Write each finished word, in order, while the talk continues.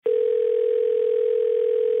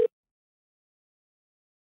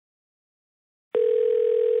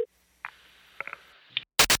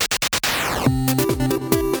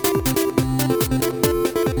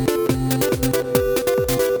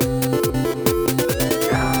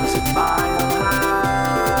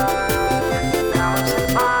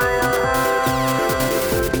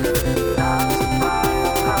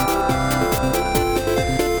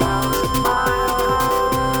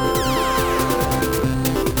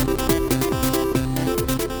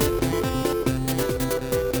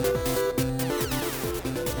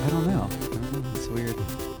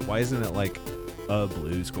isn't it like a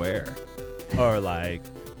blue square or like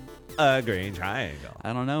a green triangle?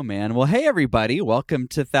 I don't know, man. Well, hey, everybody. Welcome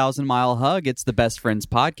to 1,000 Mile Hug. It's the Best Friends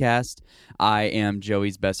podcast. I am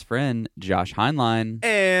Joey's best friend, Josh Heinlein.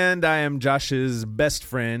 And I am Josh's best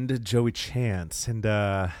friend, Joey Chance. And,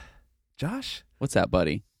 Josh? What's that,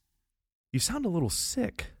 buddy? You sound a little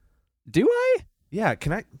sick. Do I? Yeah,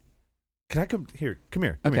 can I come here? Come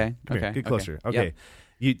here. Okay. Get closer. Okay.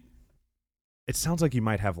 Yep. It sounds like you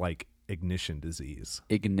might have like ignition disease.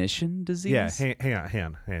 Ignition disease? Yeah, hang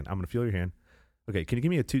on. I'm going to feel your hand. Okay, can you give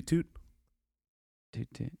me a toot toot? Toot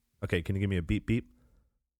toot. Okay, can you give me a beep beep?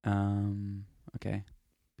 Okay.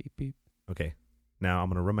 Beep beep. Okay. Now I'm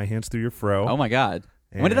going to run my hands through your fro. Oh my God.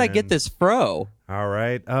 When did I get this fro? All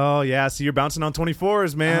right. Oh, yeah. So you're bouncing on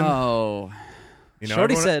 24s, man. Oh. You know,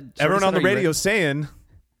 Shorty everyone on the "Are you radio ready?" saying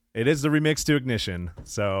it is the remix to Ignition.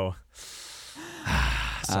 So,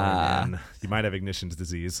 sorry, man. You might have Ignition's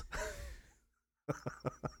disease.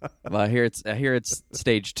 Well, here it's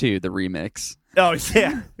stage 2, the remix. Oh,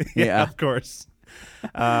 yeah. Yeah. Of course.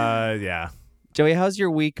 Yeah. Joey, how's your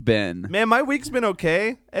week been? Man, my week's been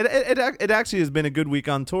okay. It actually has been a good week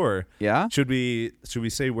on tour. Yeah? Should we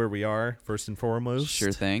say where we are first and foremost?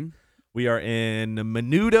 Sure thing. We are in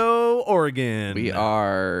Menudo, Oregon. We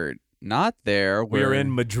are not there. We are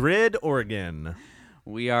in Madrid, Oregon.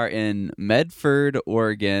 We are in Medford,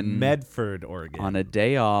 Oregon. Medford, Oregon. On a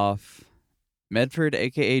day off. Medford,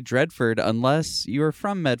 a.k.a. Dreadford, unless you are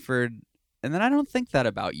from Medford. And then I don't think that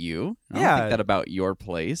about you. I don't think that about your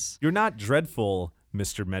place. You're not dreadful,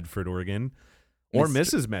 Mr. Medford, Oregon. Or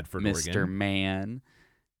Mrs. Medford, Oregon. Mr. Man.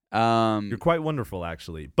 You're quite wonderful,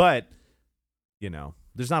 actually. But, you know,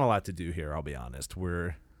 there's not a lot to do here, I'll be honest.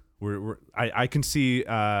 I can see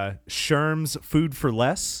Sherm's Food for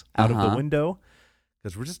Less out of the window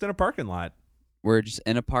because we're just in a parking lot. We're just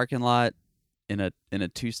in a parking lot in a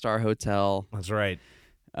 2-star hotel. That's right.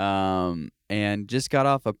 And just got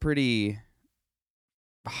off a pretty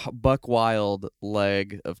buck wild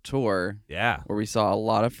leg of tour. Yeah. Where we saw a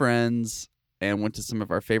lot of friends and went to some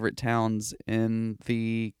of our favorite towns in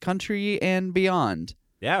the country and beyond.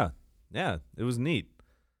 Yeah. Yeah. It was neat.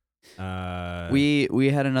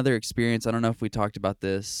 We had another experience. I don't know if we talked about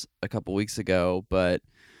this a couple weeks ago, but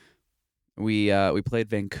we played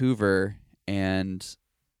Vancouver, and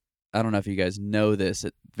I don't know if you guys know this.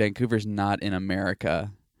 Vancouver's not in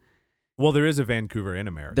America. Well, there is a Vancouver in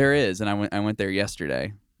America. There is, and I went there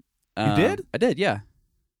yesterday. You did? I did, yeah.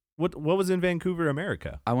 What was in Vancouver,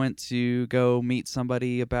 America? I went to go meet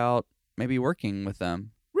somebody about maybe working with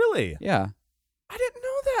them. Really? Yeah. I didn't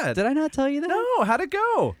know that. Did I not tell you that? No. How'd it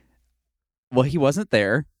go? Well, he wasn't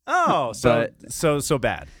there. Oh, so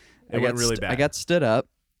bad. It went really bad. I got stood up.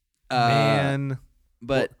 Man.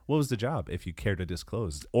 But what was the job, if you care to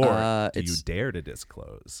disclose? Or do you dare to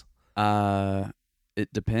disclose?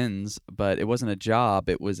 It depends, but it wasn't a job.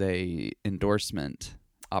 It was a endorsement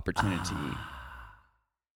opportunity.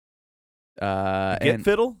 Get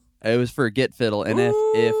Fiddle? It was for Get Fiddle, and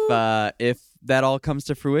if that all comes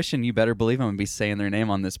to fruition, you better believe I'm gonna be saying their name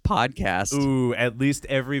on this podcast. Ooh, at least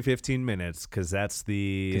every 15 minutes, because that's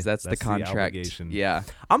the contract. Obligation. Yeah,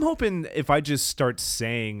 I'm hoping if I just start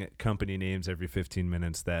saying company names every 15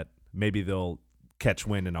 minutes, that maybe they'll catch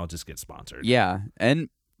wind and I'll just get sponsored. Yeah, and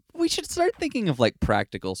we should start thinking of like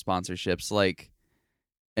practical sponsorships, like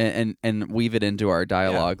and weave it into our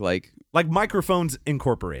dialogue, like Microphones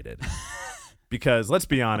Incorporated. Because let's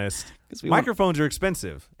be honest, microphones are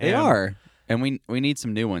expensive. They are. And we need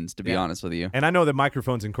some new ones, to be honest with you. And I know that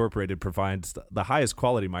Microphones Incorporated provides the highest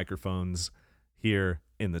quality microphones here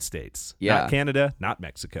in the States. Yeah. Not Canada, not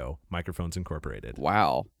Mexico. Microphones Incorporated.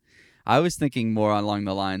 Wow. I was thinking more along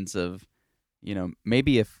the lines of, you know,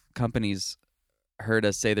 maybe if companies heard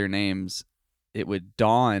us say their names, it would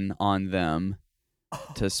dawn on them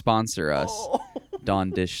to sponsor us.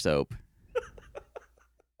 Dawn Dish Soap.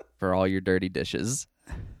 For all your dirty dishes.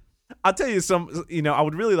 I'll tell you I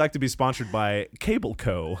would really like to be sponsored by Cable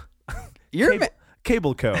Co.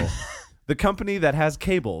 Cable Co. The company that has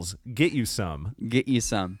cables. Get you some. Get you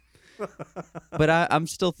some. But I'm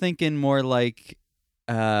still thinking more like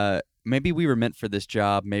maybe we were meant for this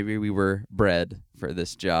job. Maybe we were bred for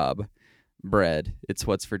this job. Bread. It's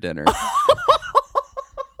what's for dinner.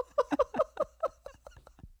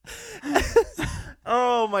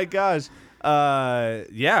 Oh, my gosh.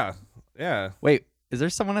 Yeah. Wait, is there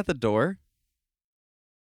someone at the door?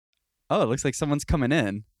 Oh, it looks like someone's coming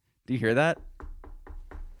in. Do you hear that?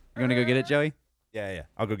 You want to go get it, Joey? Yeah.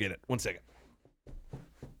 I'll go get it. 1 second.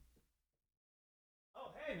 Oh,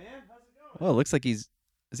 hey, man. How's it going? Oh, it looks like is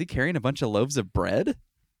he carrying a bunch of loaves of bread?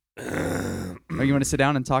 Oh, you want to sit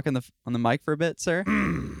down and talk on the mic for a bit, sir?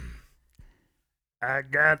 I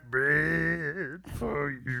got bread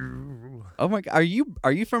for you. Oh my God,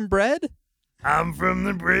 are you from Bread? I'm from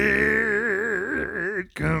the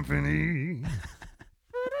bread company.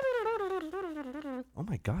 Oh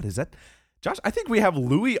my God, is that Josh? I think we have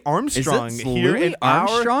Louis Armstrong Is it here Louis in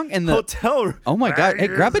Armstrong our in the hotel room. Oh my God! Hey,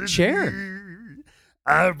 grab a chair.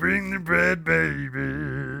 I bring the bread,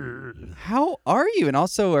 baby. How are you? And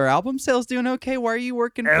also, are album sales doing okay? Why are you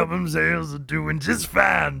working? Album sales are doing just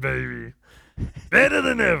fine, baby. Better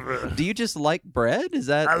than ever. Do you just like bread? Is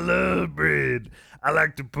that? I love bread. I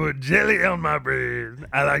like to put jelly on my bread.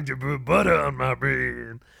 I like to put butter on my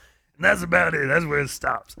bread. And that's about it. That's where it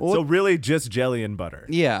stops. So really just jelly and butter.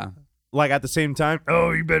 Yeah. Like at the same time?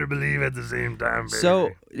 Oh, you better believe at the same time, baby.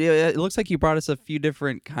 So yeah, it looks like you brought us a few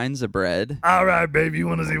different kinds of bread. All right, baby. You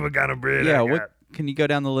want to see what kind of bread I got? What? Can you go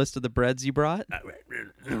down the list of the breads you brought?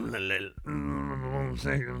 Okay,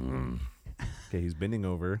 he's bending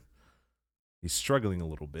over. He's struggling a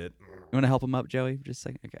little bit. You want to help him up, Joey? Just a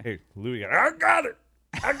second. Okay. Hey, Louis. I got it.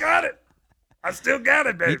 I got it. I still got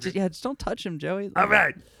it, baby. Just don't touch him, Joey. All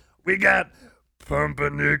right. We got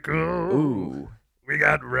pumpernickel. Ooh. We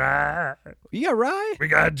got rye. You got rye? We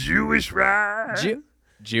got Jewish rye.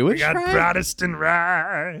 Jewish We got rye? Protestant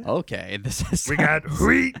rye. Okay. We got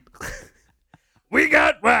wheat. We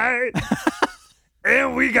got white.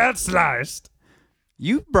 And we got sliced.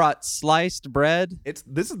 You brought sliced bread.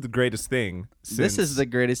 This is the greatest thing. This is the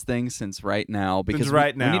greatest thing since right now because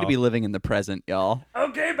right we now. need to be living in the present, y'all.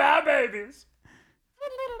 Okay, bye, babies.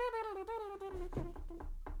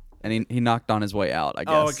 And he knocked on his way out, I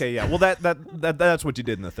guess. Oh, okay, yeah. Well, that's what you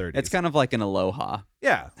did in the 30s. It's kind of like an aloha.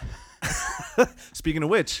 Yeah. Speaking of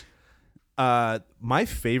which, my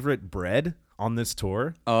favorite bread on this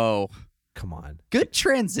tour. Oh, come on. Good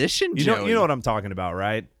transition, Joey. You know what I'm talking about,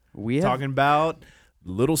 right? Talking about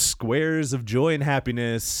little squares of joy and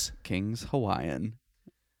happiness. King's Hawaiian.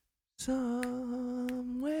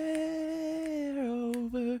 Somewhere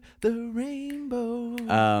over the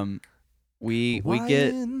rainbow. We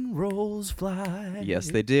get rolls fly. Yes,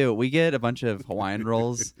 they do. We get a bunch of Hawaiian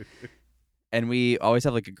rolls. And we always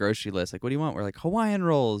have like a grocery list. Like, what do you want? We're like, Hawaiian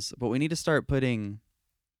rolls. But we need to start putting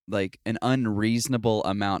like an unreasonable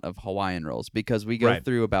amount of Hawaiian rolls because we go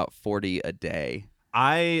through about 40 a day.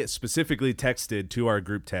 I specifically texted to our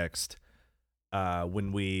group text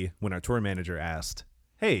when our tour manager asked,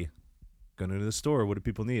 hey, going to the store, what do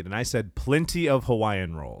people need? And I said, plenty of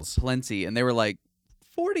Hawaiian rolls. Plenty. And they were like,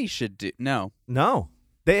 40 should do. No.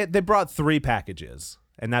 They brought 3 packages,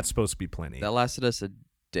 and that's supposed to be plenty. That lasted us a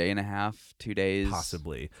day and a half, 2 days.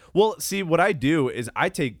 Possibly. Well, see, what I do is I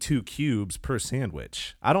take 2 cubes per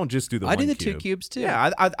sandwich. I don't just do the 1 cube. I do the 2 cubes, too.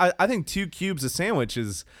 Yeah, I think 2 cubes a sandwich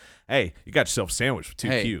is, hey, you got yourself a sandwich with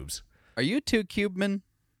 2 cubes. Are you a 2 cube man?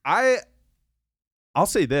 I'll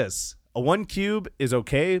say this. A 1 cube is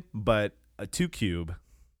okay, but a 2 cube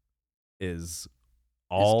is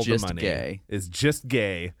all the money. Gay. Is just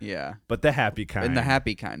gay. Yeah. But the happy kind. And the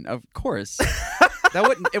happy kind, of course.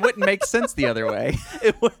 It wouldn't make sense the other way.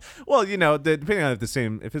 Well, depending on if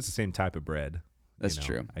it's the same type of bread. That's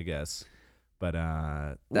true. I guess. But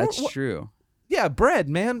that's true. Yeah, bread,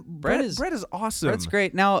 man. Bread is awesome. Bread's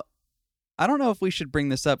great. Now, I don't know if we should bring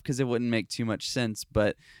this up because it wouldn't make too much sense,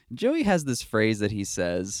 but Joey has this phrase that he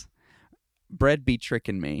says, bread be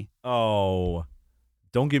tricking me. Oh,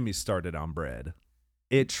 don't get me started on bread.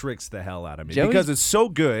 It tricks the hell out of me because it's so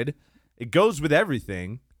good. It goes with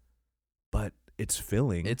everything, but it's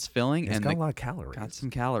filling. It's filling. It's and got a lot of calories. Got some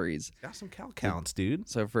calories. Got some cal counts, dude.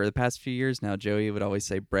 So for the past few years now, Joey would always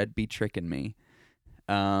say, bread be tricking me.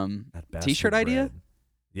 T-shirt idea?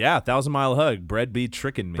 Yeah, 1,000 Mile Hug. Bread be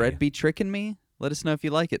tricking me. Bread be tricking me? Let us know if you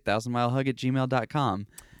like it. 1000milehug@gmail.com.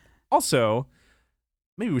 Also,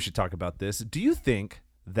 maybe we should talk about this. Do you think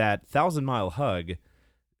that 1,000 Mile Hug,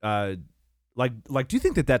 do you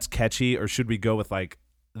think that that's catchy, or should we go with like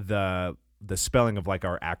the spelling of like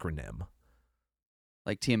our acronym?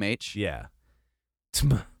 Like TMH? Yeah.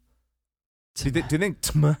 TM. Do you think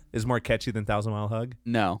TM is more catchy than 1,000 Mile Hug?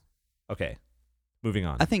 No. Okay. Moving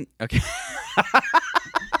on. I think, okay.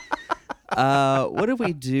 What did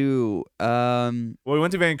we do? Well, we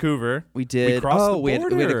went to Vancouver. We did. We crossed the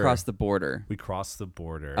border. We had to cross the border. We crossed the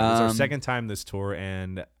border. It was our second time this tour,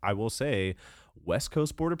 and I will say, West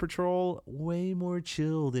Coast Border Patrol, way more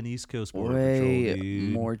chill than East Coast Border Patrol, dude. Way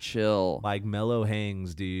more chill. Like mellow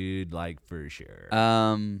hangs, dude. Like for sure.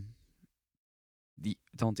 Don't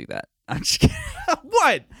do that. I'm just kidding.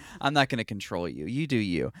 What? I'm not going to control you. You do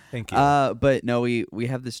you. Thank you. But no, we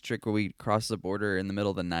have this trick where we cross the border in the middle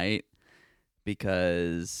of the night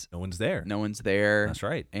because no one's there. That's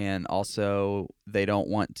right. And also they don't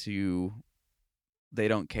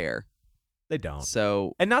care. They don't.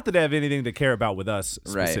 So, and not that they have anything to care about with us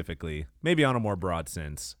specifically. Right. Maybe on a more broad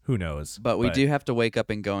sense. Who knows? But we do have to wake up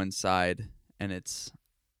and go inside, and it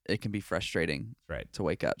can be frustrating to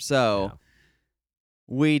wake up. So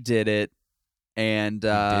we did it, and we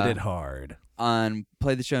did it hard.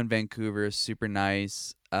 Played the show in Vancouver, super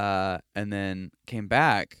nice, and then came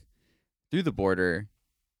back through the border,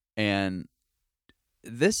 and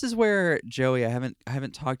this is where, Joey, I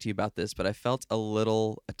haven't talked to you about this, but I felt a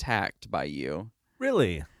little attacked by you.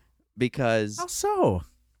 Really? Because how so?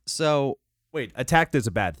 So wait, attacked is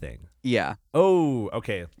a bad thing. Yeah. Oh,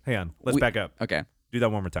 okay. Hang on. Let's back up. Okay. Do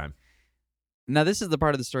that one more time. Now, this is the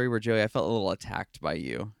part of the story where, Joey, I felt a little attacked by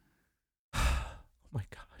you. Oh my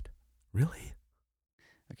God. Really?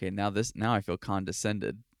 Okay, now I feel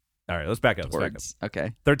condescended. All right, let's back up.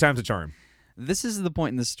 Okay. Third time's a charm. This is the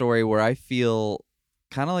point in the story where I feel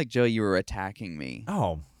kind of like, Joe, you were attacking me.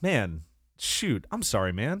 Oh, man. Shoot. I'm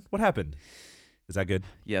sorry, man. What happened? Is that good?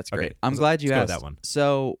 Yeah, it's great. Okay, I'm glad you asked. Go with that one.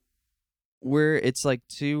 So it's like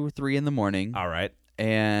 2 or 3 in the morning. All right.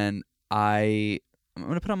 And I'm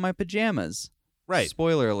going to put on my pajamas. Right.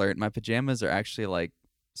 Spoiler alert, my pajamas are actually like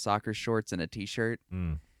soccer shorts and a t-shirt.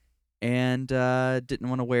 And didn't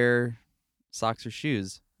want to wear socks or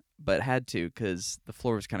shoes, but had to because the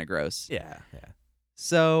floor was kind of gross. Yeah.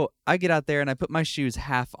 So I get out there and I put my shoes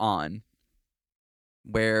half on,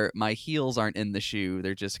 where my heels aren't in the shoe.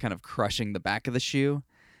 They're just kind of crushing the back of the shoe.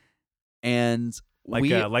 And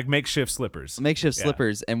like makeshift slippers.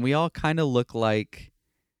 Slippers. And we all kind of look like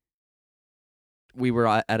we were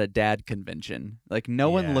at a dad convention. Like, no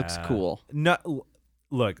one looks cool. No,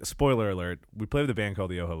 look, spoiler alert. We play with a band called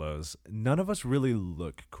the Oh-Hellos. None of us really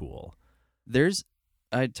look cool.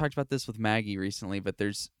 I talked about this with Maggie recently, but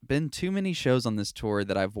there's been too many shows on this tour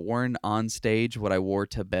that I've worn on stage what I wore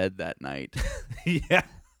to bed that night. Yeah.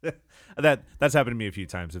 That's happened to me a few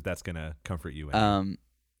times, if that's going to comfort you.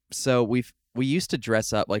 So we used to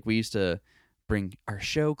dress up, like we used to bring our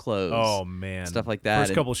show clothes. Oh, man. Stuff like that.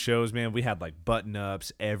 First couple shows, man, we had like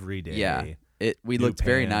button-ups every day. Yeah. We looked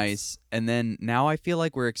very nice. And then now I feel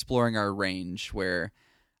like we're exploring our range where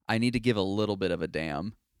I need to give a little bit of a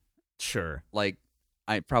damn. Sure. Like,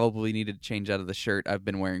 I probably needed to change out of the shirt I've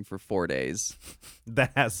been wearing for 4 days.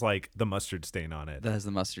 That has like the mustard stain on it. That has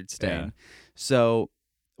the mustard stain. Yeah. So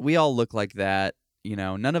we all look like that. You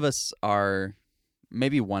know, none of us are,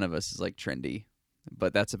 maybe one of us is like trendy,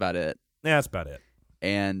 but that's about it. Yeah, that's about it.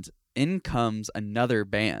 And in comes another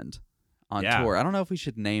band on tour. I don't know if we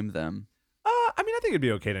should name them. I mean, I think it'd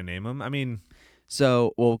be okay to name them. I mean,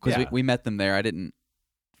 because we met them there. I didn't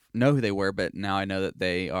know who they were, but now I know that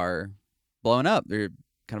they are blowing up. They're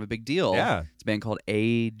kind of a big deal. Yeah. It's a band called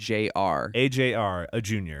AJR. AJR, a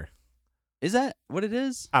junior. Is that what it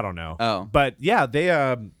is? I don't know. Oh. But yeah,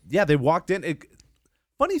 they walked in.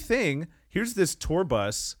 Funny thing, here's this tour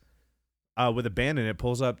bus with a band in it,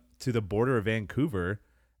 pulls up to the border of Vancouver,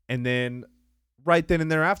 and then right then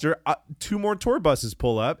and thereafter, 2 more tour buses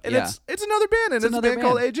pull up, and it's another band, and it's a band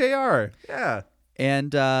called AJR. Yeah.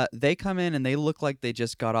 And they come in, and they look like they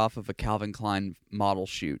just got off of a Calvin Klein model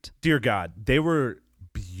shoot. Dear God, they were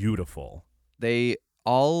beautiful. They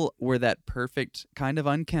all were that perfect kind of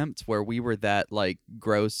unkempt, where we were that, like,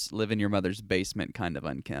 gross, live in your mother's basement kind of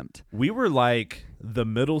unkempt. We were like the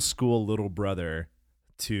middle school little brother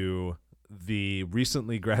to the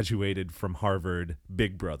recently graduated from Harvard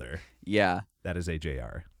big brother. Yeah. That is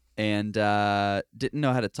AJR. And didn't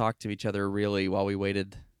know how to talk to each other, really, while we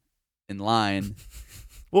waited in line.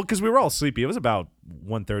 Well, because we were all sleepy. It was about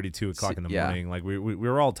 1:30, 2 o'clock in the morning. Like we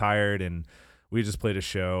were all tired, and we just played a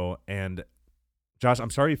show. And Josh,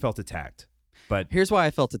 I'm sorry you felt attacked, but here's why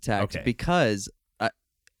I felt attacked. Okay. Because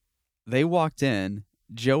they walked in.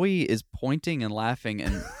 Joey is pointing and laughing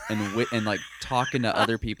and like talking to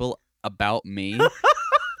other people about me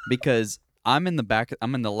because I'm in the back.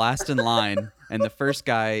 I'm in the last in line, and the first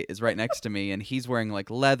guy is right next to me, and he's wearing like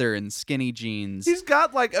leather and skinny jeans. He's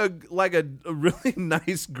got like a really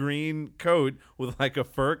nice green coat with like a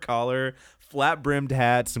fur collar, flat brimmed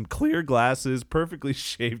hat, some clear glasses, perfectly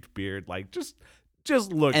shaved beard. Like just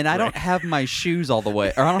look. And great. I don't have my shoes all the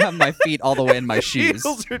way, or I don't have my feet all the way in my shoes.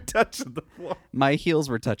 Heels are touching the floor. My heels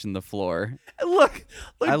were touching the floor. Look,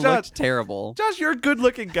 I Josh, looked terrible. Josh, you're a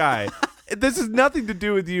good-looking guy. This has nothing to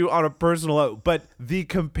do with you on a personal level, but the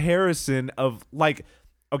comparison of like,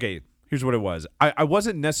 okay, here's what it was. I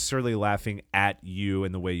wasn't necessarily laughing at you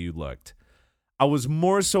and the way you looked. I was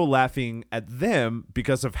more so laughing at them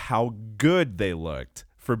because of how good they looked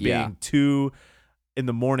for being 2 in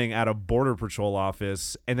the morning at a Border Patrol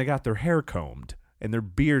office, and they got their hair combed and their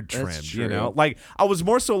beard trimmed. That's true. You know, like I was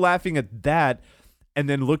more so laughing at that, and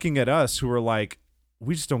then looking at us who were like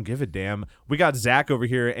we just don't give a damn. We got Zach over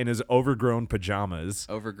here in his overgrown pajamas.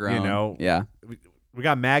 Overgrown. You know? Yeah. We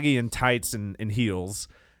got Maggie in tights and heels,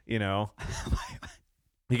 you know?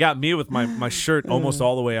 You got me with my shirt almost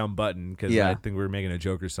all the way unbuttoned because I think we were making a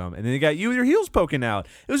joke or something. And then you got you with your heels poking out.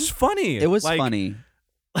 It was just funny. It was funny.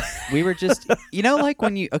 We were just, like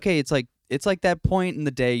when it's like that point in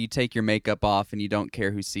the day you take your makeup off and you don't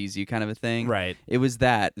care who sees you kind of a thing. Right. It was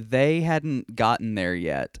that. They hadn't gotten there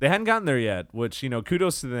yet. They hadn't gotten there yet, which,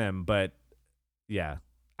 kudos to them. But, yeah.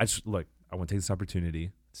 I want to take this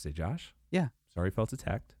opportunity to say, Josh. Yeah. Sorry you felt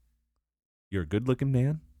attacked. You're a good-looking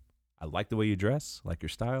man. I like the way you dress. I like your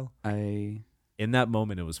style. In that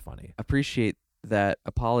moment, it was funny. Appreciate that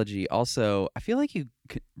apology. Also, I feel like you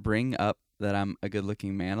bring up that I'm a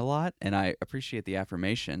good-looking man a lot, and I appreciate the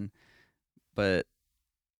affirmation. But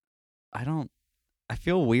I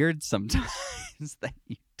feel weird sometimes that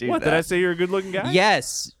you do What, that. did I say you're a good-looking guy?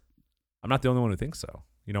 Yes. I'm not the only one who thinks so.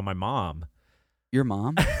 My mom. Your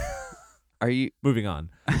mom? Are you? Moving on.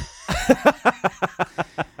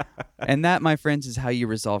 And that, my friends, is how you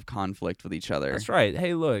resolve conflict with each other. That's right.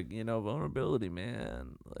 Hey, look, vulnerability,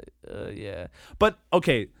 man. Yeah. But,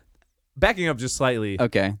 okay, backing up just slightly.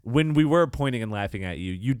 Okay. When we were pointing and laughing at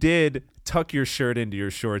you, you did tuck your shirt into your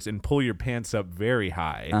shorts and pull your pants up very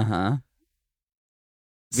high. Uh-huh.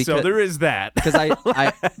 So there is that.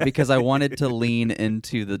 Because I wanted to lean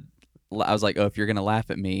into I was like, if you're going to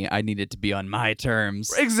laugh at me, I need it to be on my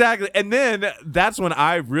terms. Exactly. And then that's when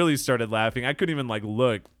I really started laughing. I couldn't even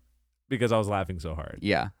look because I was laughing so hard.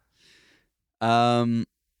 Yeah. I'm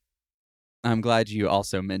glad you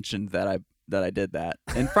also mentioned that I did that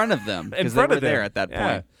in front of them because they were there at that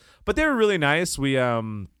point. But they were really nice. We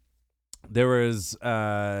there was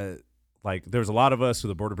a lot of us, so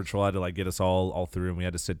the Border Patrol had to get us all through, and we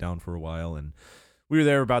had to sit down for a while, and we were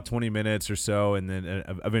there about 20 minutes or so, and then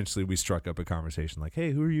eventually we struck up a conversation like,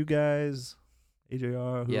 hey, who are you guys?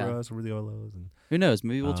 AJR, who are us? Who are the Olos? And who knows?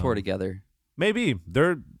 Maybe we'll tour together. Maybe.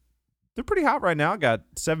 They're pretty hot right now. Got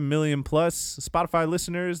 7 million plus Spotify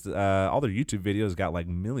listeners. All their YouTube videos got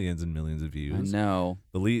millions and millions of views. I know.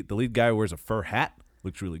 The lead guy wears a fur hat.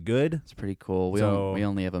 Looks really good. It's pretty cool. We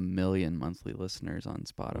only have 1 million monthly listeners on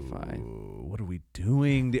Spotify. Ooh, what are we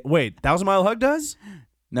doing? Wait, 1,000 Mile Hug does?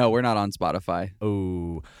 No, we're not on Spotify.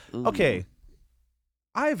 Oh, okay.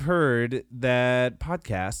 I've heard that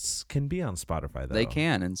podcasts can be on Spotify, though. They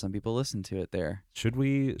can, and some people listen to it there. Should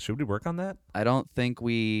we work on that? I don't think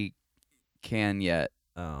we can yet.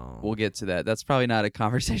 Oh. We'll get to that. That's probably not a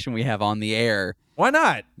conversation we have on the air. Why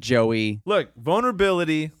not? Joey. Look,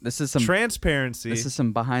 vulnerability. This is some transparency. This is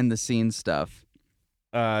some behind the scenes stuff.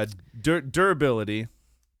 Durability.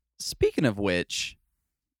 Speaking of which,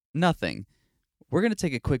 nothing. We're going to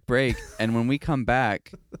take a quick break, and when we come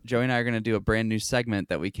back, Joey and I are going to do a brand new segment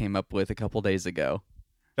that we came up with a couple days ago.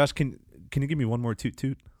 Josh, can you give me one more toot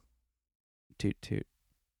toot? Toot toot.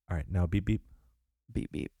 All right, now beep beep.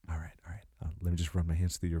 Beep beep. All right. Let me just run my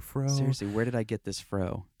hands through your fro. Seriously, where did I get this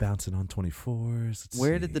fro? Bouncing on 24s.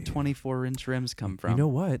 Where did the 24-inch rims come from? You know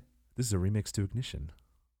what? This is a remix to Ignition.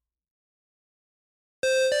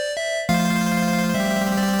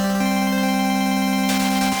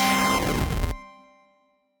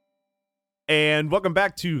 And welcome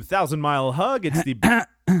back to 1,000 Mile Hug. It's the...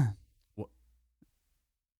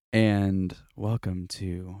 And welcome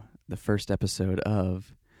to the first episode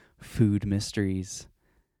of Food Mysteries.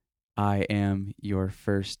 I am your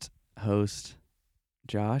first host,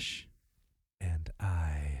 Josh. And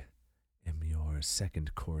I am your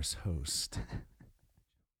second course host.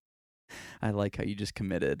 I like how you just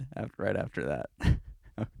committed right after that.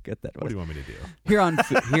 I'll get that. What do you want me to do?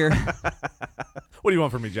 Here. What do you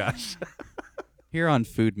want from me, Josh? Here on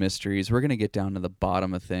Food Mysteries, we're going to get down to the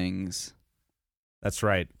bottom of things. That's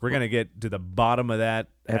right. We're going to get to the bottom of that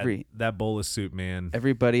bowl of soup, man.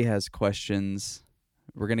 Everybody has questions.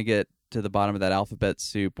 We're going to get to the bottom of that alphabet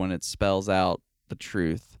soup when it spells out the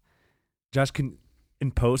truth. Josh,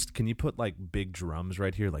 in post, can you put big drums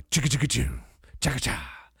right here? Like chicka chicka choo, chaka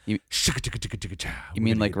cha. You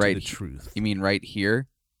mean right? The truth. You mean right here?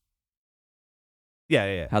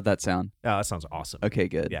 Yeah. How'd that sound? Oh, that sounds awesome. Okay,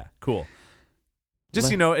 good. Yeah, cool.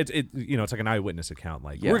 Just it's like an eyewitness account.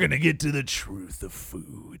 We're gonna get to the truth of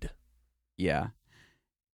food. Yeah.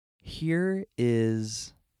 Here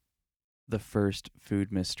is the first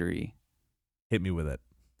food mystery. Hit me with it.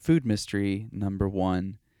 Food mystery number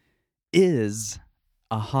 1. Is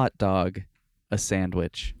a hot dog a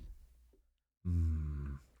sandwich?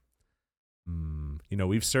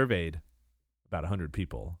 We've surveyed about 100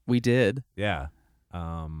 people. We did. Yeah.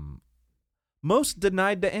 Most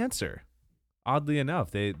denied to answer. Oddly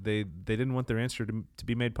enough, they didn't want their answer to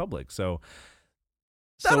be made public. So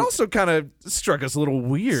That also kind of struck us a little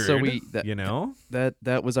weird. So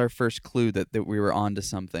that was our first clue that we were onto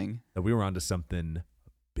something. That we were onto something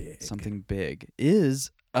big. Something big.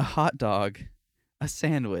 Is a hot dog a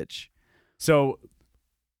sandwich? So,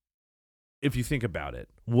 if you think about it,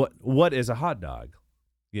 what is a hot dog?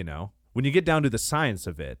 When you get down to the science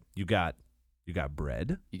of it, you got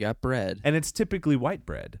bread. You got bread. And it's typically white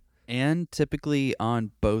bread. And typically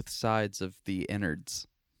on both sides of the innards.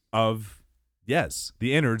 Yes,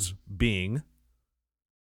 the innards being,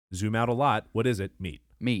 zoom out a lot, what is it? Meat.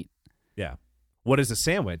 Meat. Yeah. What is a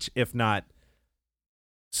sandwich if not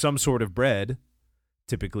some sort of bread,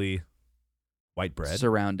 typically white bread,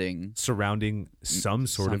 surrounding some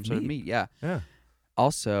sort of meat. Yeah.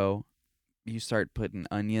 Also, you start putting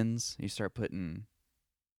onions, you start putting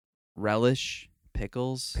relish,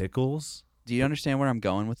 pickles. Do you understand where I'm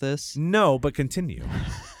going with this? No, but continue.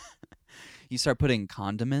 You start putting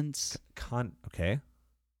condiments. Okay.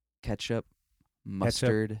 Ketchup,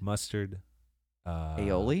 mustard.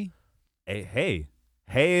 Aioli.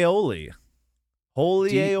 Aioli.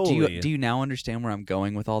 Holy aioli. Do you now understand where I'm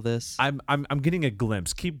going with all this? I'm getting a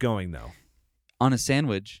glimpse. Keep going though. On a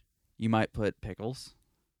sandwich, you might put pickles,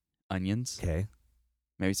 onions. Okay.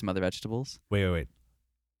 Maybe some other vegetables. Wait.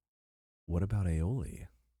 What about aioli?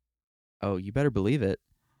 Oh, you better believe it.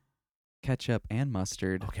 Ketchup and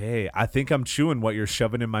mustard. Okay, I think I'm chewing what you're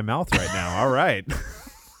shoving in my mouth right now. All right.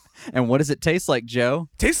 And what does it taste like, Joe?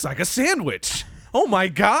 Tastes like a sandwich. Oh my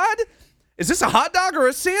God. Is this a hot dog or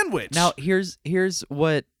a sandwich? Now, here's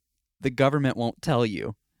what the government won't tell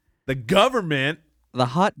you. The government? The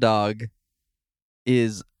hot dog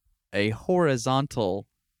is a horizontal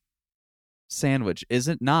sandwich, is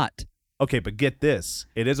it not? Okay, but get this.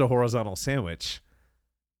 It is a horizontal sandwich.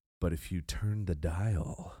 But if you turn the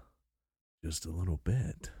dial just a little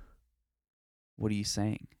bit. What are you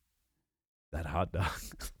saying? That hot dog.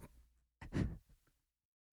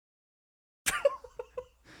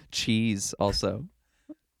 Cheese also.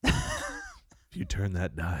 If you turn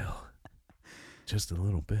that dial just a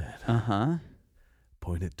little bit. Uh-huh.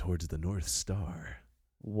 Point it towards the North Star.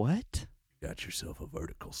 What? You got yourself a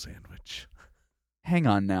vertical sandwich. Hang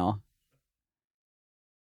on now.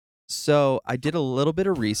 So I did a little bit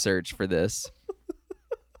of research for this.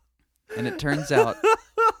 And it turns out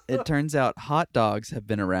hot dogs have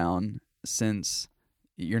been around since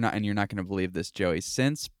you're not going to believe this, Joey,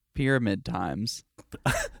 since pyramid times.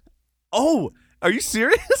 Oh, are you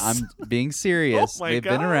serious? I'm being serious. Oh my They've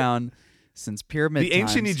God. been around since pyramid times. The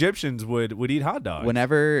ancient Egyptians would eat hot dogs.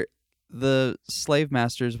 Whenever the slave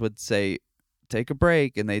masters would say, take a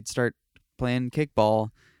break, and they'd start playing kickball,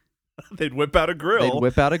 they'd whip out a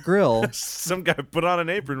grill. Some guy put on an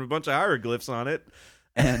apron with a bunch of hieroglyphs on it.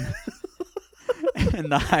 And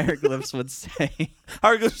the hieroglyphs would say...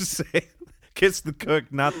 kiss the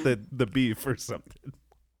cook, not the beef or something.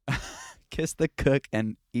 Kiss the cook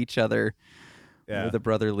and each other with a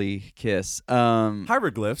brotherly kiss.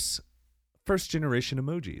 Hieroglyphs, first generation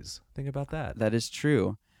emojis. Think about that. That is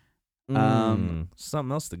true.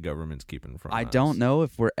 Something else the government's keeping from us. I don't know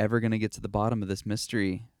if we're ever going to get to the bottom of this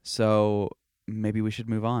mystery, so maybe we should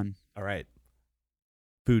move on. All right.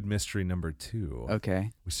 Food mystery number 2.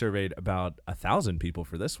 Okay. We surveyed about 1,000 people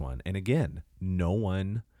for this one, and again, no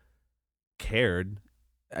one cared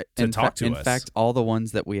to talk to us. In fact, all the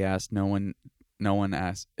ones that we asked, no one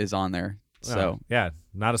asked is on there. So yeah,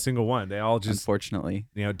 not a single one. They all just unfortunately,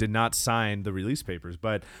 did not sign the release papers.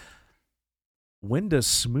 But when does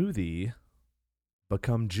smoothie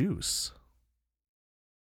become juice?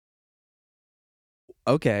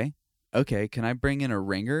 Okay. Can I bring in a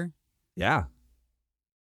ringer? Yeah.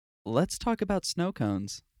 Let's talk about snow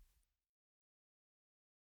cones.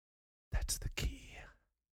 That's the key.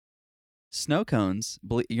 Snow cones,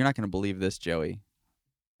 you're not going to believe this, Joey,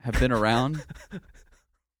 have been around.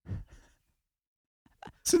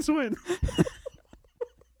 Since when?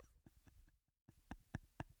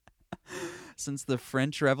 Since the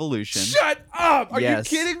French Revolution. Shut up! Are you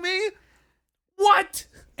kidding me? What?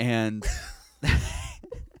 And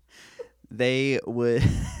they would...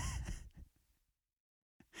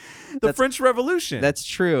 The French Revolution. That's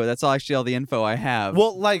true. That's actually all the info I have.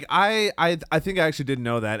 Well, like I think I actually didn't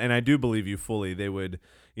know that, and I do believe you fully. They would,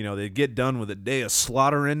 they'd get done with a day of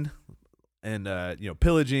slaughtering and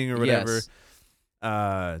pillaging or whatever. Yes.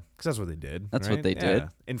 Because that's what they did. That's right? what they did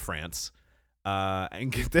in France. And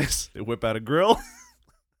get this, they whip out a grill,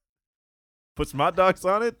 put some hot dogs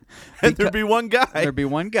on it, and there'd be one guy.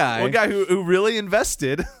 One guy who really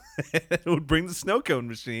invested would bring the snow cone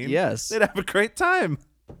machine. Yes. They'd have a great time.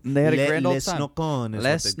 And they had a grand old time. Snow cone is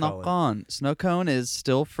what they call it. Snow cone is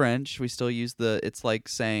still French. We still use it's like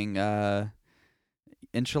saying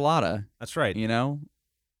enchilada. That's right. You know?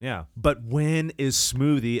 Yeah. But when is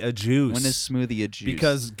smoothie a juice? When is smoothie a juice?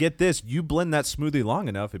 Because get this, you blend that smoothie long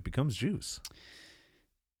enough, it becomes juice.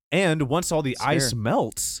 And once all the ice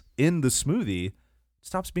melts in the smoothie, it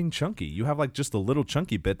stops being chunky. You have like just a little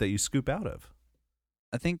chunky bit that you scoop out of.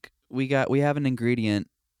 I think we have an ingredient,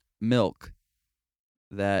 milk,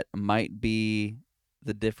 that might be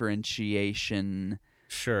the differentiation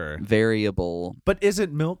variable. But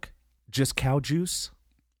isn't milk just cow juice?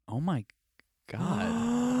 Oh my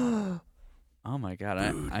God. Oh my God.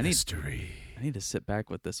 I need to sit back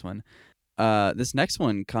with this one. This next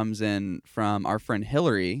one comes in from our friend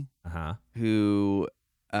Hillary, who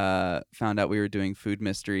found out we were doing food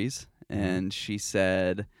mysteries, and she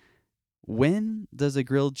said, when does a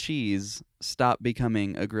grilled cheese stop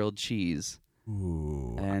becoming a grilled cheese?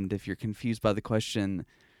 Ooh. And if you're confused by the question,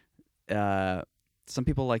 some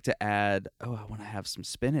people like to add, I want to have some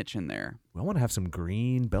spinach in there. I want to have some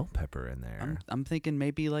green bell pepper in there. I'm thinking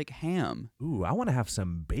maybe like ham. Ooh, I want to have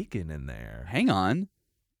some bacon in there. Hang on.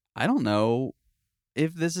 I don't know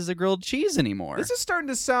if this is a grilled cheese anymore. This is starting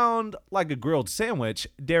to sound like a grilled sandwich.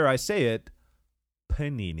 Dare I say it?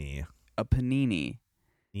 Panini. A panini.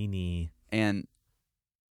 And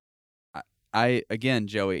I again,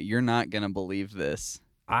 Joey, you're not going to believe this.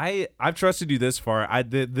 I've trusted you this far.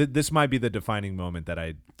 This might be the defining moment that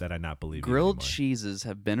I not believe grilled you cheeses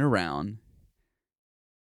have been around.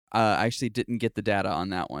 I actually didn't get the data on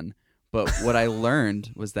that one, but what I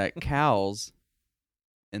learned was that cows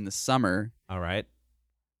in the summer,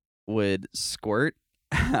 would squirt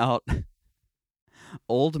out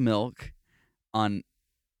old milk on.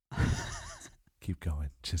 Keep going.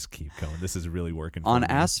 Just keep going. This is really working. On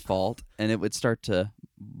asphalt, and it would start to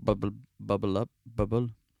bubble up.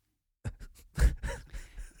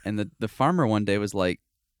 And the farmer one day was like,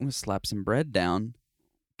 I'm going to slap some bread down,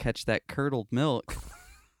 catch that curdled milk.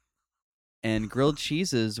 And grilled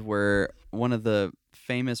cheeses were one of the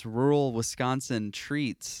famous rural Wisconsin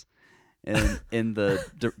treats in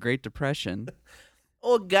the Great Depression.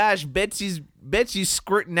 Oh gosh, Betsy's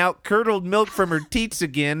squirting out curdled milk from her teats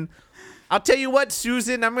again. I'll tell you what,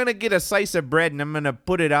 Susan, I'm gonna get a slice of bread and I'm gonna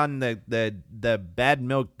put it on the bad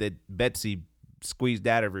milk that Betsy squeezed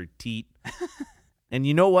out of her teat. And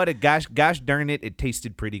you know what? Gosh darn it, it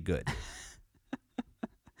tasted pretty good.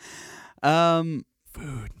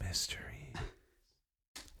 Food mystery.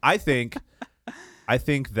 I think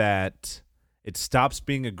that it stops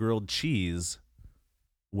being a grilled cheese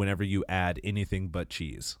whenever you add anything but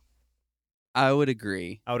cheese. I would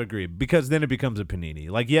agree. Because then it becomes a panini.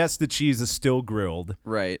 Like, yes, the cheese is still grilled.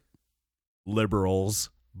 Right. Liberals,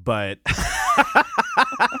 but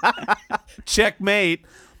checkmate.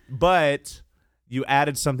 But you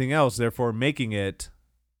added something else, therefore making it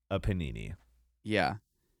a panini. Yeah.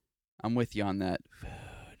 I'm with you on that.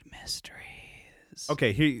 Food mysteries.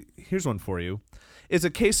 Okay, here's one for you. Is a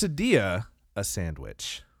quesadilla a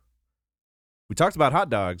sandwich? We talked about hot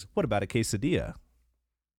dogs. What about a quesadilla?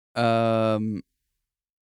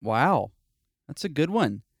 Wow. That's a good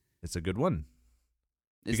one. It's a good one.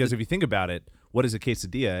 Because if you think about it, what is a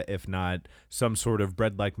quesadilla if not some sort of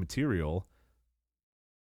bread-like material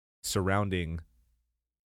surrounding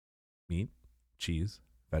meat, cheese,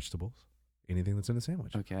 vegetables, anything that's in a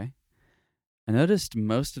sandwich? Okay. I noticed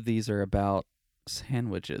most of these are about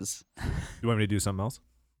sandwiches. You want me to do something else?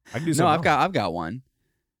 I can do something else. No, I've got one.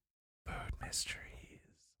 Food mysteries.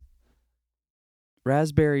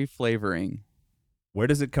 Raspberry flavoring. Where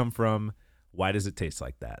does it come from? Why does it taste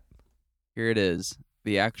like that? Here it is.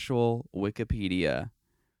 The actual Wikipedia.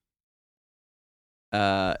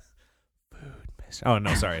 Food mystery. Oh,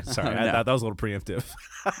 no, sorry. No. That was a little preemptive.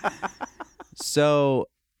 So,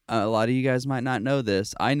 a lot of you guys might not know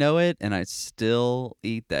this. I know it, and I still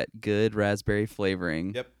eat that good raspberry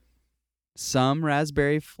flavoring. Yep. Some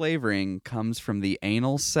raspberry flavoring comes from the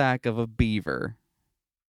anal sac of a beaver.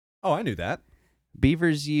 Oh, I knew that.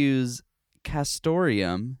 Beavers use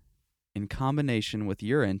castoreum in combination with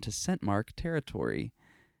urine to scent mark territory.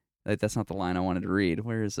 That's not the line I wanted to read.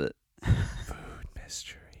 Where is it? Food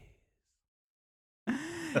mystery.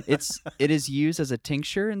 It is used as a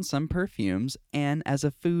tincture in some perfumes and as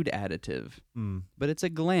a food additive. But it's a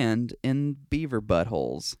gland in beaver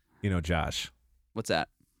buttholes. You know, Josh. What's that?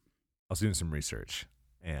 I was doing some research,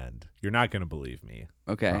 and you're not going to believe me.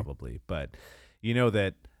 Okay. Probably. But you know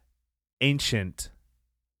that ancient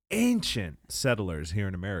settlers here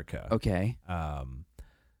in America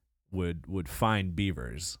would find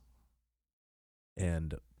beavers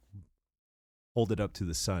and hold it up to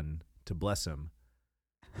the sun to bless them,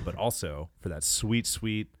 but also for that sweet,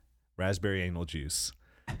 sweet raspberry anal juice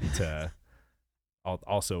to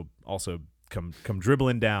also come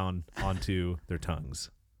dribbling down onto their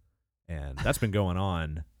tongues. And that's been going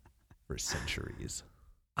on for centuries.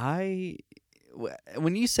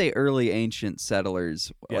 When you say early ancient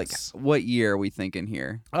settlers, Yes. like what year are we thinking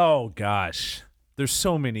here? Oh, gosh. There's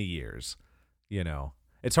so many years,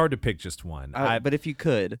 It's hard to pick just one. But if you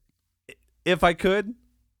could. If I could,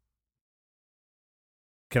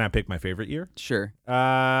 can I pick my favorite year? Sure.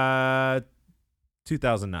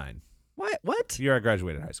 2009. What? Year I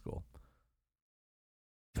graduated high school.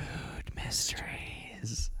 Food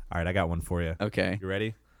mysteries. All right, I got one for you. Okay. You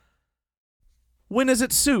ready? When is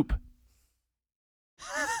it soup?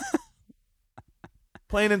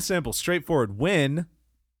 Plain and simple, straightforward. When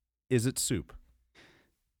is it soup?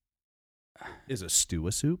 Is a stew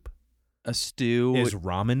a soup? A stew. Is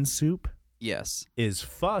ramen soup? Yes. Is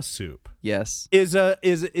pho soup? Yes. Is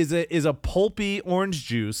a pulpy orange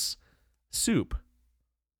juice soup?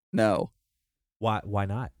 No. Why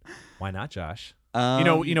not? Why not, Josh?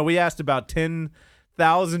 We asked about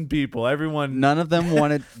 10,000 people. Everyone. None of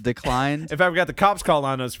them declined. In fact, we got the cops called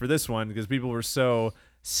on us for this one because people were so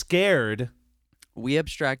scared. We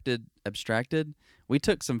abstracted. We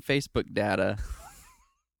took some Facebook data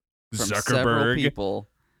from several people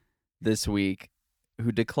this week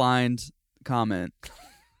who declined comment,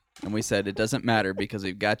 and we said it doesn't matter because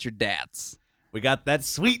we've got your dats. We got that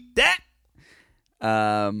sweet dat.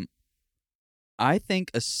 I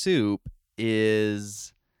think a soup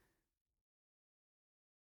is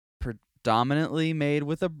predominantly made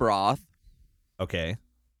with a broth. Okay.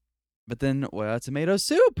 But then, tomato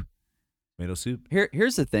soup. Tomato soup.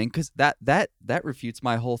 Here's the thing, because that refutes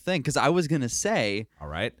my whole thing. Because I was gonna say, all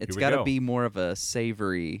right, it's got to be more of a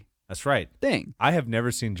savory. That's right. Thing. I have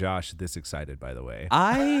never seen Josh this excited. By the way,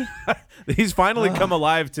 he's finally come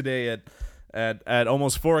alive today at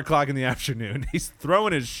almost 4:00 in the afternoon. He's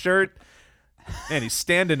throwing his shirt and he's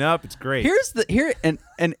standing up. It's great. And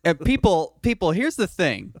people. Here's the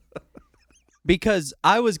thing, because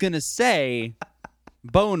I was gonna say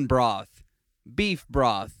bone broth, beef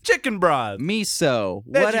broth, chicken broth, miso,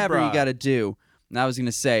 veggie whatever broth. you got to do. And I was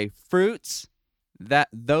gonna say fruits.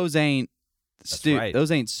 Those ain't right.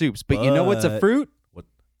 Those ain't soups. But you know what's a fruit? What?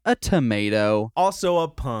 A tomato. Also a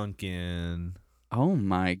pumpkin. Oh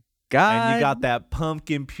my God. And you got that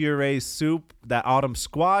pumpkin puree soup, that autumn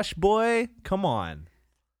squash, boy. Come on.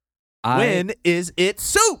 When is it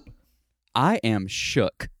soup? I am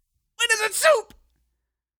shook. When is it soup?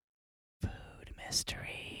 Food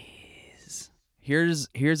mysteries.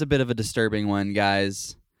 Here's a bit of a disturbing one,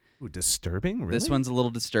 guys. Ooh, disturbing? Really? This one's a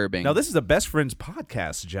little disturbing. Now, this is a best friends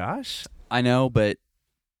podcast, Josh. I know, but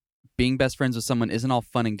being best friends with someone isn't all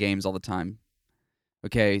fun and games all the time.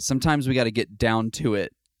 Okay, sometimes we got to get down to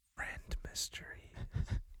it. Friend mystery.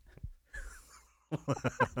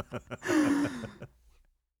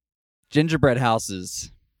 Gingerbread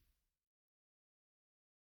houses.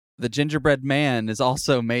 The gingerbread man is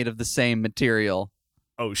also made of the same material.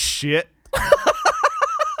 Oh, shit.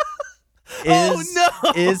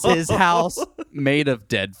 Is his house made of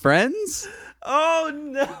dead friends? Oh,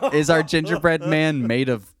 no. Is our gingerbread man made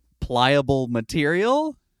of pliable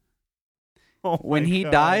material? When he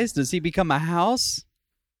dies, does he become a house?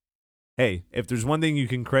 Hey, if there's one thing you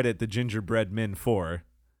can credit the gingerbread men for,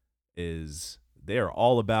 is they are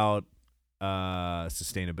all about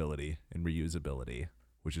sustainability and reusability,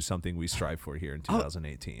 which is something we strive for here in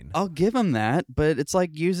 2018. I'll give him that, but it's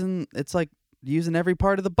like using every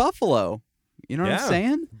part of the buffalo. You know what I'm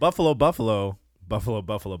saying? Buffalo.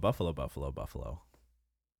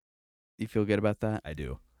 You feel good about that? I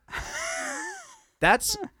do.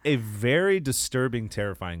 That's a very disturbing,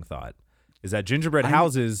 terrifying thought, is that gingerbread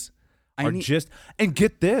houses are and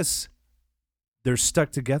get this, they're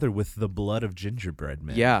stuck together with the blood of gingerbread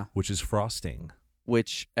men. Yeah. Which is frosting.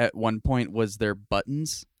 Which at one point was their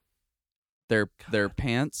buttons, their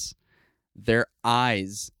pants, their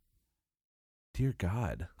eyes. Dear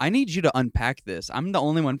God. I need you to unpack this. I'm the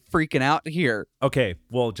only one freaking out here. Okay,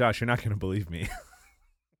 well, Josh, you're not going to believe me.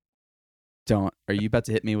 Don't. Are you about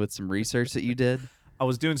to hit me with some research that you did? I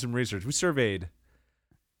was doing some research. We surveyed,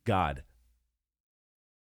 God,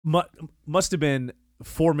 must have been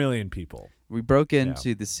 4 million people. We broke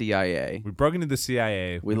into the CIA. We broke into the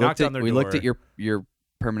CIA. We knocked on their door. We looked at your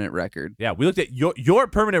permanent record. Yeah, we looked at your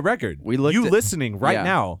permanent record. We looked you at, listening right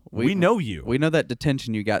now. We know you. We know that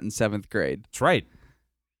detention you got in 7th grade. That's right.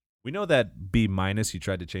 We know that B- you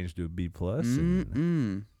tried to change to a B+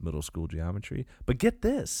 in middle school geometry. But get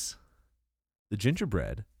this. The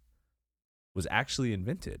gingerbread was actually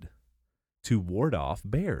invented to ward off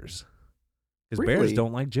bears. Because bears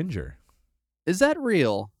don't like ginger. Is that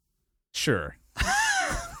real? Sure.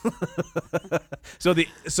 So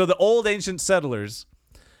the old ancient settlers,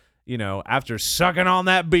 after sucking on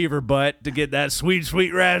that beaver butt to get that sweet,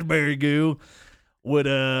 sweet raspberry goo, would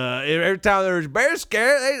every time there was bear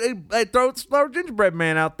scare, they throw gingerbread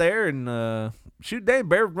man out there and shoot, damn,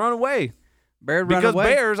 bear run away. Because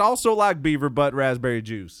bears also like beaver butt raspberry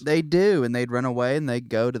juice. They do, and they'd run away and they'd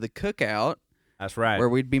go to the cookout. That's right. Where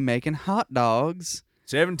we'd be making hot dogs.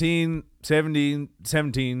 17, 17,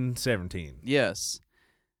 17, 17. Yes.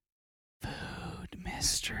 Food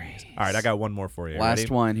mysteries. All right, I got one more for you. Last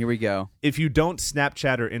Ready? one. Here we go. If you don't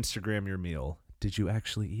Snapchat or Instagram your meal, did you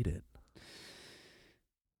actually eat it?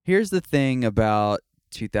 Here's the thing about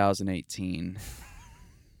 2018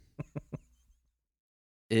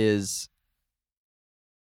 is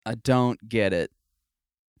I don't get it.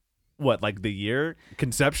 What, like the year?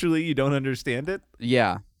 Conceptually, you don't understand it?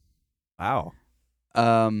 Yeah. Wow.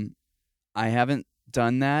 I haven't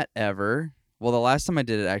done that ever. Well, the last time I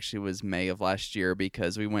did it actually was May of last year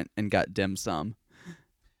because we went and got dim sum.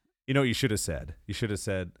 You know what you should have said? You should have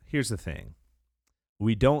said, here's the thing.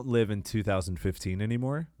 We don't live in 2015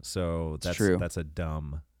 anymore, so that's true. That's a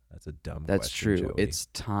dumb question, That's true. Joey. It's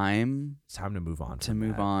time to move on.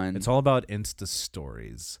 on. It's all about Insta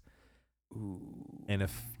stories. Ooh. And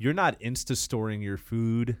if you're not Insta storing your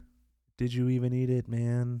food, did you even eat it,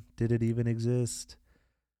 man? Did it even exist?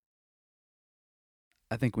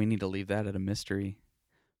 I think we need to leave that at a mystery.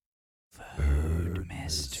 Food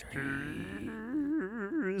mysteries.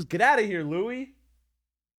 Get out of here, Louie.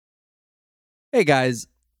 Hey guys,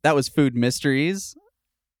 that was Food Mysteries.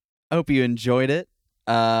 I hope you enjoyed it.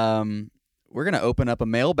 We're going to open up a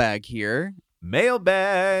mailbag here.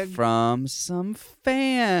 Mailbag. From some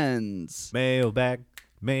fans. Mailbag.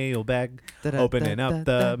 Opening up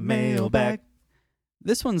the mailbag.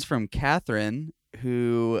 This one's from Catherine,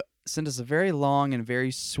 who sent us a very long and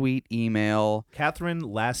very sweet email. Catherine,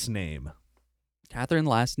 last name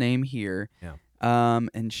here. Yeah.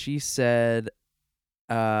 And she said,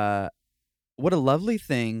 what a lovely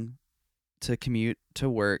thing to commute to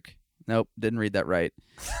work. Nope, didn't read that right.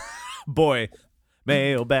 Boy,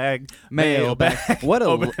 mailbag. What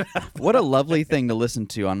a lovely thing to listen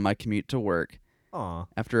to on my commute to work. Aw.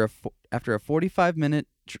 After a 45-minute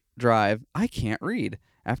drive, I can't read.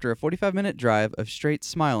 After a 45-minute drive of straight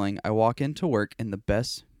smiling, I walk into work in the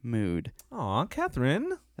best mood. Aw,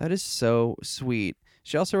 Catherine. That is so sweet.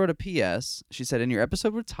 She also wrote a P.S. She said, in your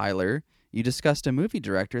episode with Tyler, you discussed a movie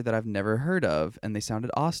director that I've never heard of, and they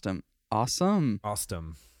sounded awesome. Awesome.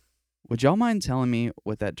 Would y'all mind telling me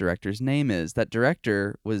what that director's name is? That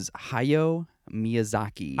director was Hayao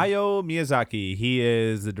Miyazaki. He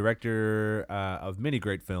is the director of many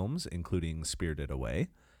great films, including Spirited Away,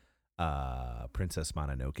 Princess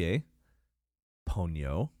Mononoke,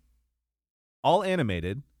 Ponyo, all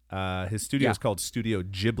animated. His studio is called Studio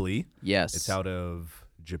Ghibli. Yes. It's out of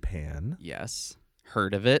Japan. Yes.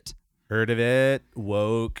 Heard of it.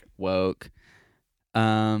 Woke.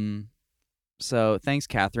 So thanks,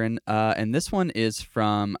 Catherine. And this one is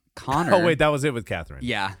from Connor. Oh wait, that was it with Catherine.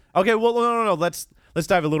 Yeah. Okay. Well, no. Let's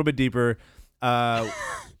dive a little bit deeper.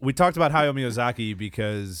 We talked about Hayao Miyazaki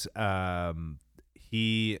because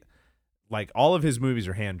he, like, all of his movies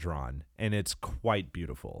are hand drawn, and it's quite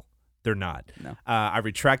beautiful. They're not. No. I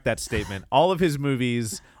retract that statement. All of his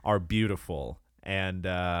movies are beautiful, and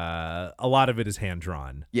a lot of it is hand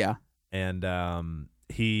drawn. Yeah. And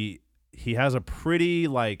he has a pretty,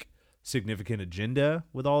 like, significant agenda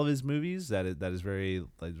with all of his movies that is very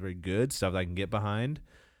good stuff that I can get behind.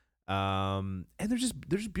 And they're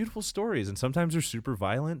just beautiful stories, and sometimes they're super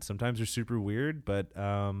violent, sometimes they're super weird, but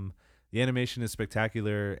the animation is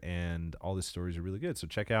spectacular, and all the stories are really good. So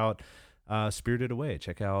check out Spirited Away.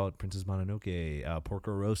 Check out Princess Mononoke,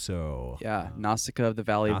 Porco Rosso. Yeah, Nausicaa of the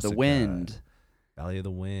Valley of the Wind. Valley of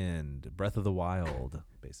the Wind, Breath of the Wild,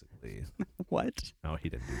 basically. What? No, he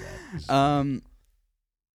didn't do that.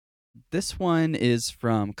 This one is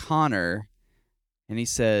from Connor, and he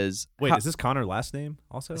says... Wait, is this Connor last name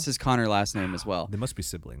also? This is Connor last name as well. They must be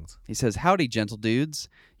siblings. He says, howdy, gentle dudes.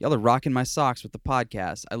 Y'all are rocking my socks with the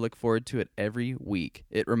podcast. I look forward to it every week.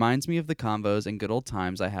 It reminds me of the convos and good old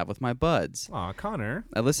times I have with my buds. Aw, Connor.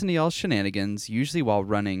 I listen to y'all's shenanigans, usually while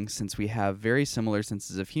running. Since we have very similar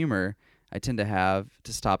senses of humor, I tend to have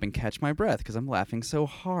to stop and catch my breath because I'm laughing so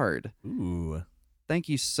hard. Ooh. Thank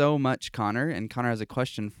you so much, Connor. And Connor has a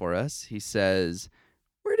question for us. He says,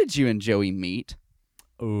 where did you and Joey meet?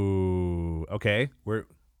 Ooh, okay. Where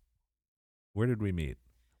did we meet?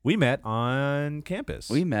 We met on campus.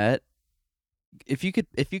 We met. If you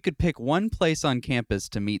could pick one place on campus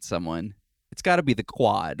to meet someone, It's got to be the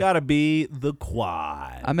quad. Gotta be the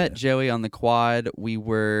quad. I met Joey on the quad. We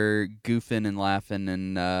were goofing and laughing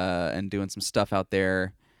and doing some stuff out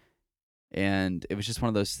there. And it was just one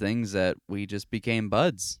of those things that we just became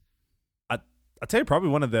buds. I'll tell you, probably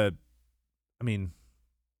one of the, I mean,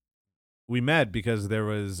 we met because there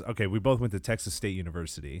was, we both went to Texas State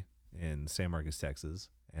University in San Marcos, Texas.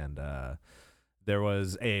 And there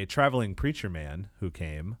was a traveling preacher man who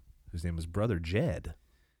came, whose name was Brother Jed,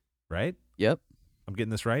 right? Yep. I'm getting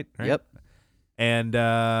this right? Yep. And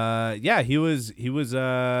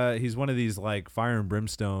he's one of these like fire and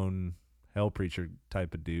brimstone hell preacher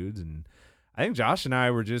type of dudes. And I think Josh and I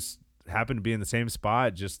were just happened to be in the same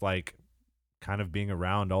spot, just like kind of being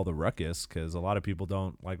around all the ruckus because a lot of people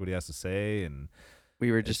don't like what he has to say. And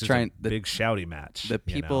we were just trying the big shouty match. The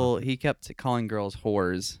people, he kept calling girls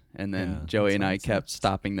whores, and then Joey and I kept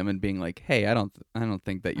stopping them and being like, "Hey, I don't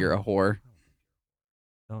think that you're a whore."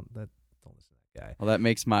 Don't listen to that guy. Well, that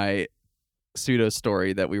makes my pseudo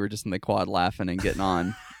story that we were just in the quad laughing and getting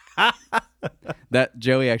on. That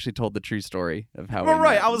Joey actually told the true story of how. Well,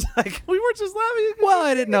 right. I was like, we were just laughing. Well,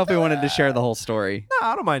 I didn't know if we wanted to share the whole story. No,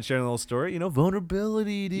 I don't mind sharing the whole story.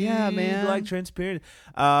 Vulnerability, dude. Yeah, man. Like transparent.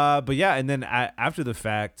 But yeah, and then after the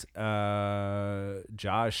fact,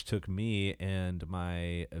 Josh took me and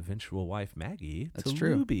my eventual wife Maggie to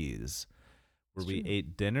Luby's, where we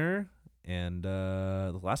ate dinner. And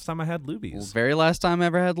the last time I had Luby's. Well, very last time I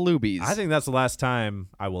ever had Luby's. I think that's the last time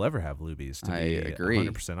I will ever have Luby's, to be agree.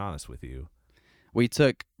 100% honest with you. We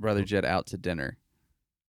took Brother Jed out to dinner,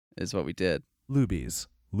 is what we did. Luby's,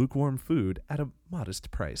 lukewarm food at a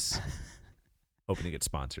modest price. Hoping to get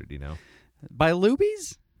sponsored, By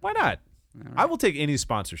Luby's? Why not? Right. I will take any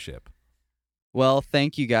sponsorship. Well,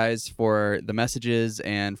 thank you guys for the messages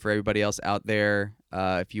and for everybody else out there.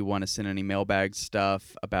 If you want to send any mailbag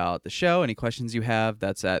stuff about the show, any questions you have,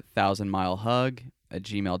 that's at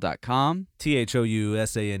 1000milehug@gmail.com.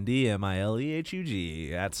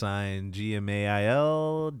 THOUSANDMILEHUG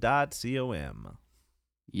 @GMAIL.com.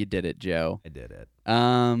 You did it, Joe. I did it.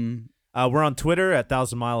 We're on Twitter at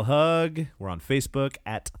 1000milehug. We're on Facebook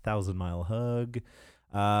at 1000milehug.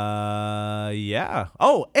 Yeah.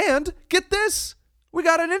 Oh, and get this. We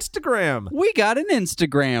got an Instagram. We got an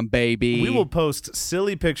Instagram, baby. We will post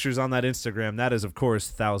silly pictures on that Instagram. That is, of course,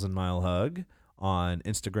 1000milehug on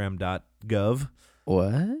Instagram.gov.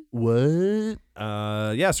 What?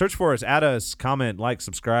 Yeah, search for us, add us, comment, like,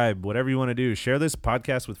 subscribe, whatever you want to do. Share this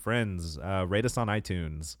podcast with friends. Rate us on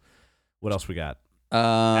iTunes. What else we got?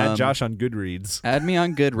 Add Josh on Goodreads. Add me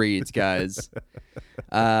on Goodreads, guys.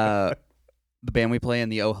 The band we play in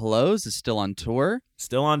the Oh Hellos is still on tour.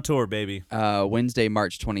 Still on tour, baby. Wednesday,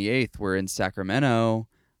 March 28th, we're in Sacramento.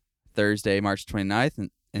 Thursday, March 29th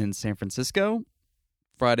in San Francisco.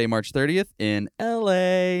 Friday, March 30th in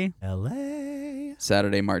L.A.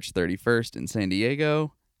 Saturday, March 31st in San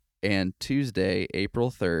Diego. And Tuesday,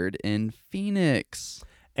 April 3rd in Phoenix.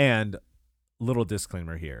 And little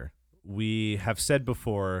disclaimer here. We have said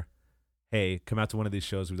before, hey, come out to one of these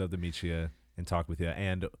shows. We'd love to meet you and talk with you.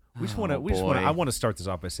 And I want to start this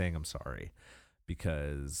off by saying I'm sorry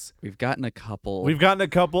because we've gotten a couple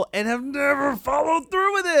and have never followed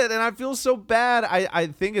through with it. And I feel so bad. I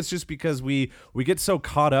think it's just because we get so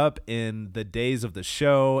caught up in the days of the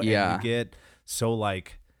show and we get so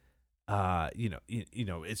like,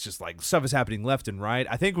 it's just like stuff is happening left and right.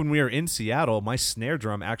 I think when we were in Seattle, my snare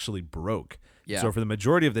drum actually broke. Yeah. So for the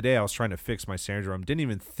majority of the day, I was trying to fix my snare drum. Didn't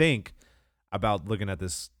even think about looking at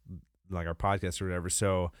this, like our podcast or whatever.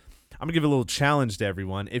 So I'm gonna give a little challenge to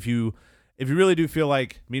everyone. If you really do feel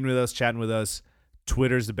like meeting with us, chatting with us,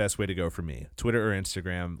 Twitter's the best way to go for me. Twitter or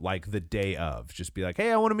Instagram, like the day of. Just be like,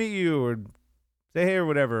 hey, I want to meet you, or say hey or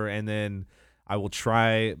whatever, and then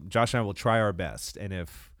Josh and I will try our best. And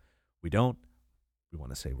if we don't, we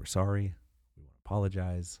want to say we're sorry. We want to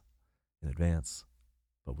apologize in advance.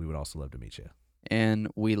 But we would also love to meet you. And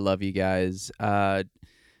we love you guys.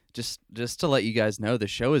 Just to let you guys know, the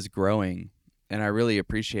show is growing, and I really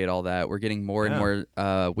appreciate all that. We're getting more and more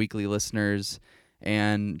weekly listeners,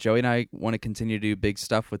 and Joey and I want to continue to do big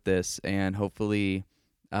stuff with this, and hopefully,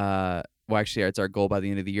 it's our goal by the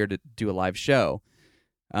end of the year to do a live show.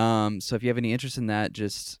 So if you have any interest in that,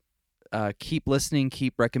 just keep listening,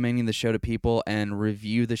 keep recommending the show to people, and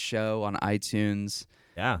review the show on iTunes.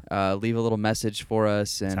 Yeah. Leave a little message for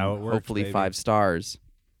us, and hopefully baby. 5 stars.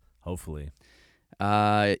 Hopefully.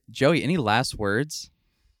 Joey, any last words?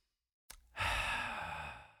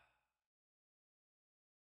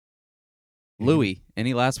 Louie,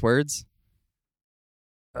 any last words?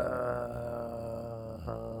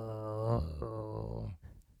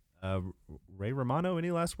 Ray Romano,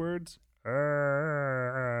 any last words?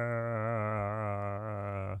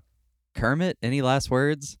 Kermit, any last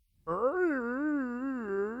words?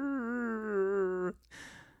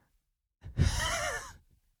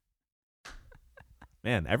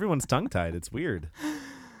 Man, everyone's tongue-tied. It's weird.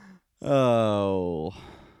 Oh.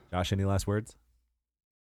 Josh, any last words?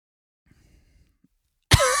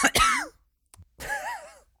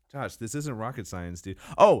 Josh, this isn't rocket science, dude.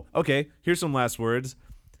 Oh, okay. Here's some last words.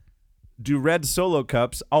 Do red Solo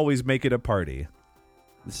cups always make it a party?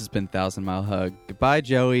 This has been 1,000 Mile Hug. Goodbye,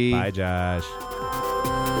 Joey. Bye, Josh.